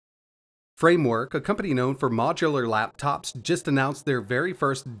Framework, a company known for modular laptops, just announced their very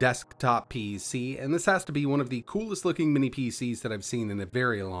first desktop PC, and this has to be one of the coolest looking mini PCs that I've seen in a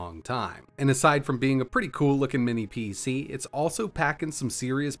very long time. And aside from being a pretty cool looking mini PC, it's also packing some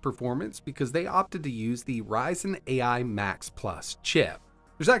serious performance because they opted to use the Ryzen Ai Max Plus chip.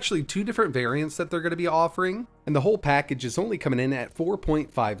 There's actually two different variants that they're going to be offering, and the whole package is only coming in at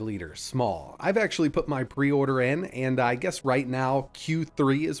 4.5 liters small. I've actually put my pre-order in, and I guess right now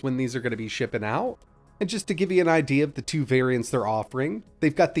Q3 is when these are going to be shipping out. And just to give you an idea of the two variants they're offering,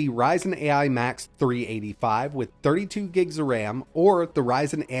 they've got the Ryzen Ai Max 385 with 32 gigs of RAM, or the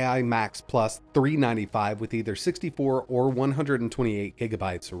Ryzen Ai Max Plus 395 with either 64 or 128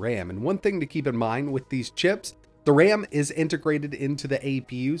 gigabytes of RAM. And one thing to keep in mind with these chips, the RAM is integrated into the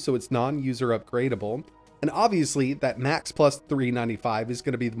APU, so it's non-user upgradable. And obviously that Max Plus 395 is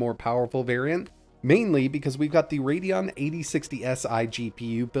going to be the more powerful variant, mainly because we've got the Radeon 8060Si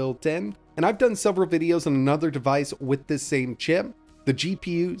GPU built in. And I've done several videos on another device with this same chip. The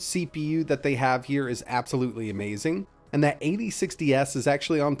GPU, CPU that they have here is absolutely amazing. And that 8060S is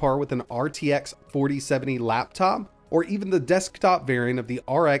actually on par with an RTX 4070 laptop, or even the desktop variant of the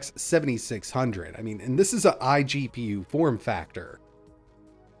RX 7600. I mean, and this is an iGPU form factor.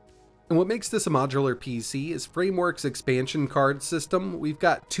 And what makes this a modular PC is Framework's expansion card system. We've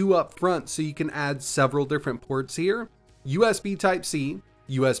got two up front, so you can add several different ports here. USB Type-C,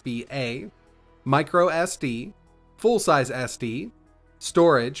 USB-A, micro SD, full-size SD,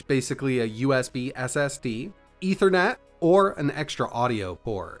 storage, basically a USB SSD, Ethernet, or an extra audio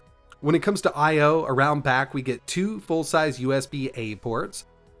port. When it comes to I/O, around back we get two full-size USB-A ports,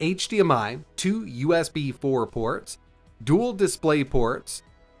 HDMI, two USB 4 ports, dual display ports,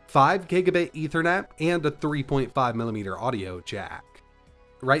 5 gigabit Ethernet, and a 3.5mm audio jack.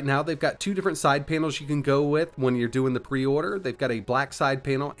 Right now they've got two different side panels you can go with when you're doing the pre-order. They've got a black side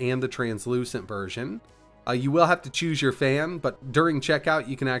panel and the translucent version. You will have to choose your fan, but during checkout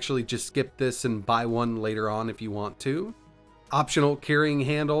you can actually just skip this and buy one later on if you want to. Optional carrying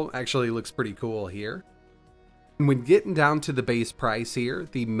handle actually looks pretty cool here. And when getting down to the base price here,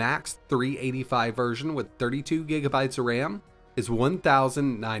 the Max 385 version with 32 gigabytes of RAM is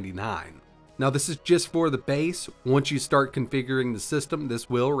 $1,099. Now this is just for the base. Once you start configuring the system, this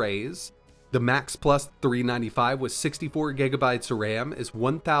will raise. The Max Plus 395 with 64 gigabytes of RAM is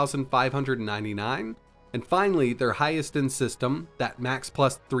 $1,599. And finally, their highest end system, that Max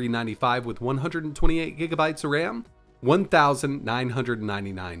Plus 395 with 128 gigabytes of RAM,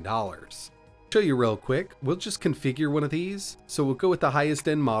 $1,999. Show you real quick. We'll just configure one of these. So we'll go with the highest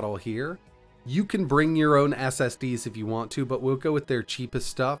end model here. You can bring your own SSDs if you want to, but we'll go with their cheapest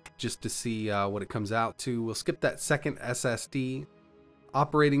stuff just to see what it comes out to. We'll skip that second SSD.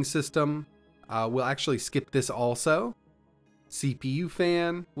 Operating system, we'll actually skip this also. CPU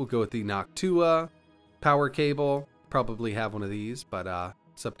fan, we'll go with the Noctua. Power cable, probably have one of these, but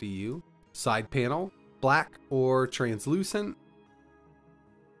it's up to you. Side panel, black or translucent.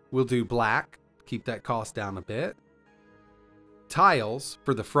 We'll do black, keep that cost down a bit. Tiles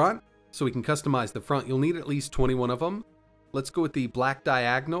for the front, so we can customize the front. You'll need at least 21 of them. Let's go with the black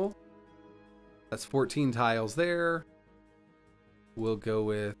diagonal. That's 14 tiles there. We'll go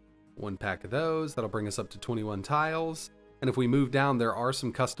with one pack of those. That'll bring us up to 21 tiles. And if we move down, there are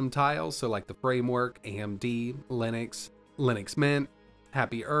some custom tiles, so like the Framework, AMD, Linux, Linux Mint,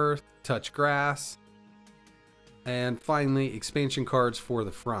 Happy Earth, Touch Grass. And finally, expansion cards for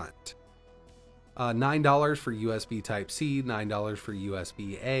the front. $9 for USB Type-C, $9 for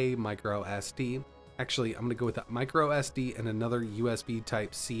USB-A, micro SD. Actually, I'm going to go with that micro SD and another USB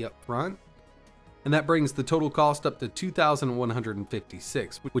Type-C up front. And that brings the total cost up to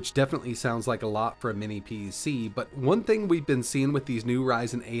 $2,156, which definitely sounds like a lot for a mini PC. But one thing we've been seeing with these new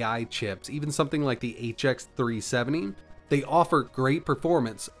Ryzen AI chips, even something like the HX 370, they offer great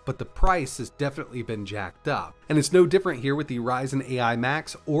performance, but the price has definitely been jacked up. And it's no different here with the Ryzen AI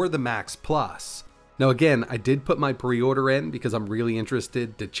Max or the Max Plus. Now again, I did put my pre-order in because I'm really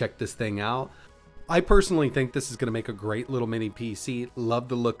interested to check this thing out. I personally think this is going to make a great little mini PC. Love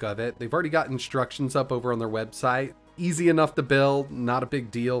the look of it. They've already got instructions up over on their website. Easy enough to build, not a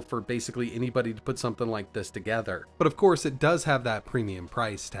big deal for basically anybody to put something like this together. But of course, it does have that premium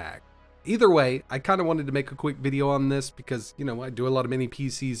price tag. Either way, I kind of wanted to make a quick video on this because, you know, I do a lot of mini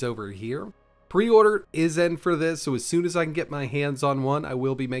PCs over here. Pre-order is in for this, so as soon as I can get my hands on one, I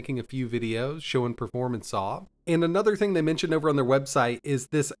will be making a few videos showing performance off. And another thing they mentioned over on their website is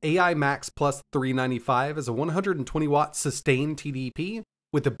this AI Max Plus 395 is a 120 watt sustained TDP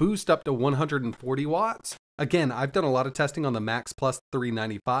with a boost up to 140 watts. Again, I've done a lot of testing on the Max Plus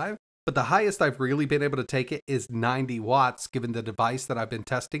 395, but the highest I've really been able to take it is 90 watts given the device that I've been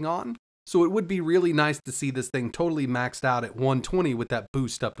testing on. So it would be really nice to see this thing totally maxed out at 120 with that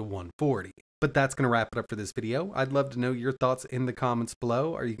boost up to 140. But that's going to wrap it up for this video. I'd love to know your thoughts in the comments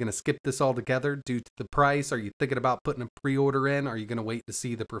below. Are you going to skip this altogether due to the price? Are you thinking about putting a pre-order in? Are you going to wait to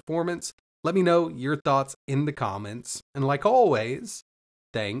see the performance? Let me know your thoughts in the comments. And like always,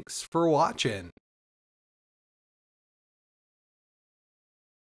 thanks for watching.